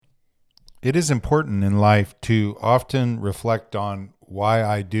It is important in life to often reflect on why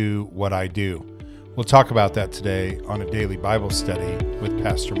I do what I do. We'll talk about that today on a daily Bible study with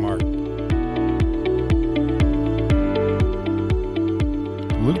Pastor Mark.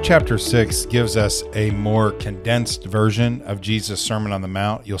 Luke chapter 6 gives us a more condensed version of Jesus' Sermon on the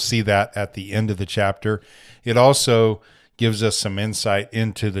Mount. You'll see that at the end of the chapter. It also gives us some insight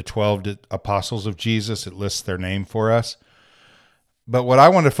into the 12 apostles of Jesus. It lists their name for us. But what I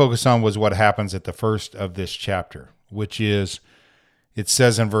wanted to focus on was what happens at the first of this chapter, which is, it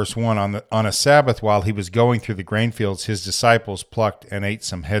says in verse 1, on a Sabbath while he was going through the grain fields, his disciples plucked and ate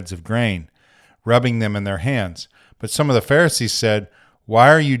some heads of grain, rubbing them in their hands. But some of the Pharisees said, "Why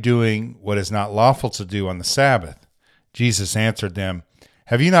are you doing what is not lawful to do on the Sabbath?" Jesus answered them,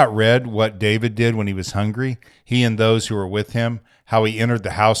 "Have you not read what David did when he was hungry, he and those who were with him, how he entered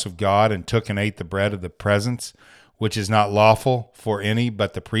the house of God and took and ate the bread of the presence, which is not lawful for any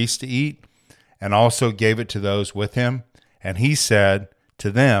but the priest to eat, and also gave it to those with him? And he said to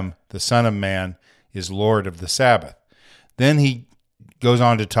them, the Son of Man is Lord of the Sabbath." Then he goes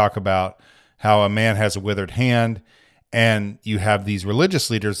on to talk about how a man has a withered hand, and you have these religious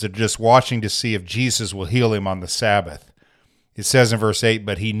leaders that are just watching to see if Jesus will heal him on the Sabbath. It says in verse 8,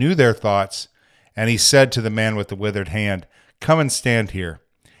 "But he knew their thoughts, and he said to the man with the withered hand, 'Come and stand here.'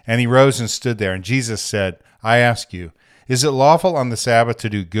 And he rose and stood there. And Jesus said, 'I ask you, is it lawful on the Sabbath to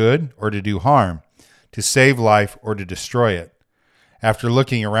do good or to do harm, to save life or to destroy it?' After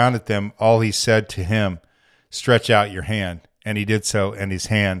looking around at them, all he said to him, 'Stretch out your hand.' And he did so, and his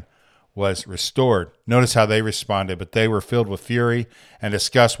hand was restored." Notice how they responded, but they were filled with fury and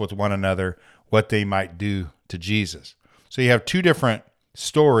discussed with one another what they might do to Jesus. So you have two different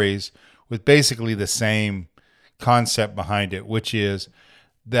stories with basically the same concept behind it, which is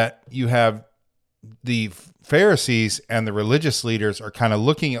that you have the Pharisees and the religious leaders are kind of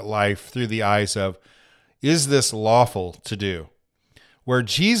looking at life through the eyes of, is this lawful to do? Where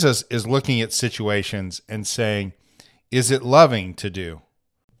Jesus is looking at situations and saying, is it loving to do?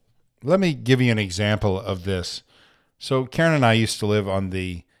 Let me give you an example of this. So Karen and I used to live on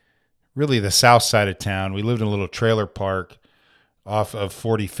the south side of town. We lived in a little trailer park off of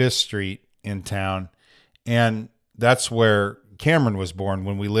 45th Street in town. And that's where Cameron was born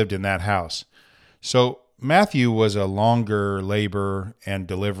when we lived in that house. So Matthew was a longer labor and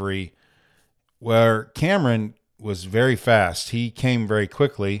delivery, where Cameron was very fast. He came very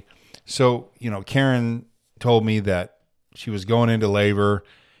quickly. So, Karen told me that she was going into labor,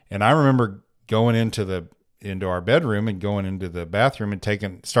 and I remember going into our bedroom and going into the bathroom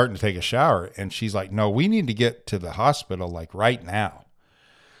and starting to take a shower. And she's like, "No, we need to get to the hospital like right now."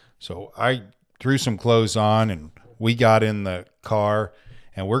 So I threw some clothes on and we got in the car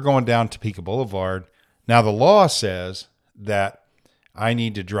and we're going down Topeka Boulevard. Now the law says that I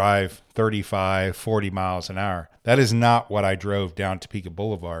need to drive 35, 40 miles an hour. That is not what I drove down Topeka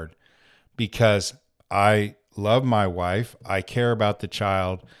Boulevard, because I love my wife. I care about the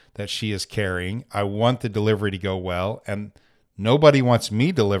child that she is carrying. I want the delivery to go well, and nobody wants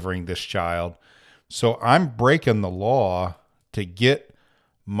me delivering this child. So I'm breaking the law to get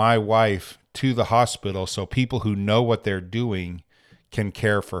my wife to the hospital so people who know what they're doing can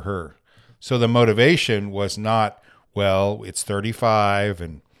care for her. So the motivation was not, well, it's 35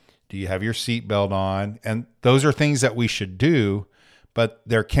 and do you have your seatbelt on? And those are things that we should do. But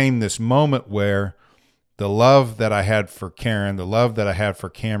there came this moment where the love that I had for Karen, the love that I had for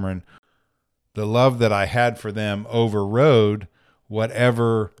Cameron, the love that I had for them overrode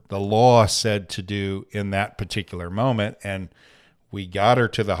whatever the law said to do in that particular moment. And we got her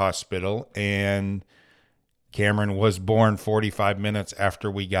to the hospital, and Cameron was born 45 minutes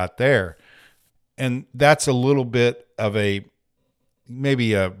after we got there. And that's a little bit of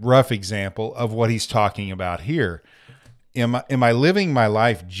maybe a rough example of what he's talking about here. Am I living my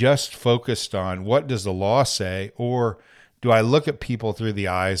life just focused on what does the law say, or do I look at people through the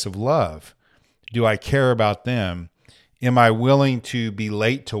eyes of love? Do I care about them? Am I willing to be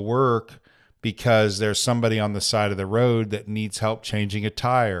late to work because there's somebody on the side of the road that needs help changing a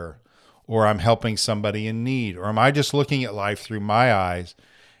tire, or I'm helping somebody in need? Or am I just looking at life through my eyes,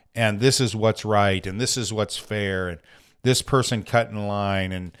 and this is what's right, and this is what's fair, and this person cut in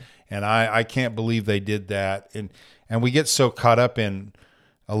line, and I can't believe they did that. And we get so caught up in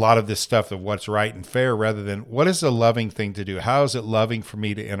a lot of this stuff of what's right and fair rather than what is the loving thing to do? How is it loving for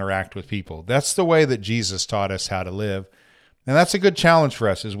me to interact with people? That's the way that Jesus taught us how to live. And that's a good challenge for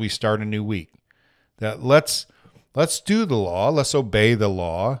us as we start a new week. That let's do the law, let's obey the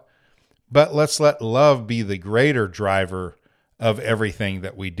law, but let's let love be the greater driver of everything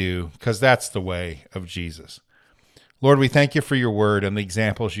that we do, because that's the way of Jesus. Lord, we thank you for your word and the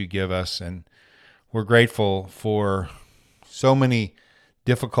examples you give us, and we're grateful for so many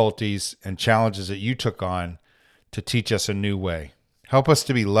difficulties and challenges that you took on to teach us a new way. Help us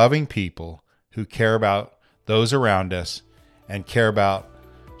to be loving people who care about those around us and care about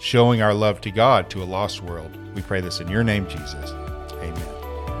showing our love to God to a lost world. We pray this in your name, Jesus.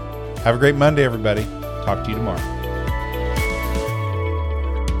 Amen. Have a great Monday, everybody. Talk to you tomorrow.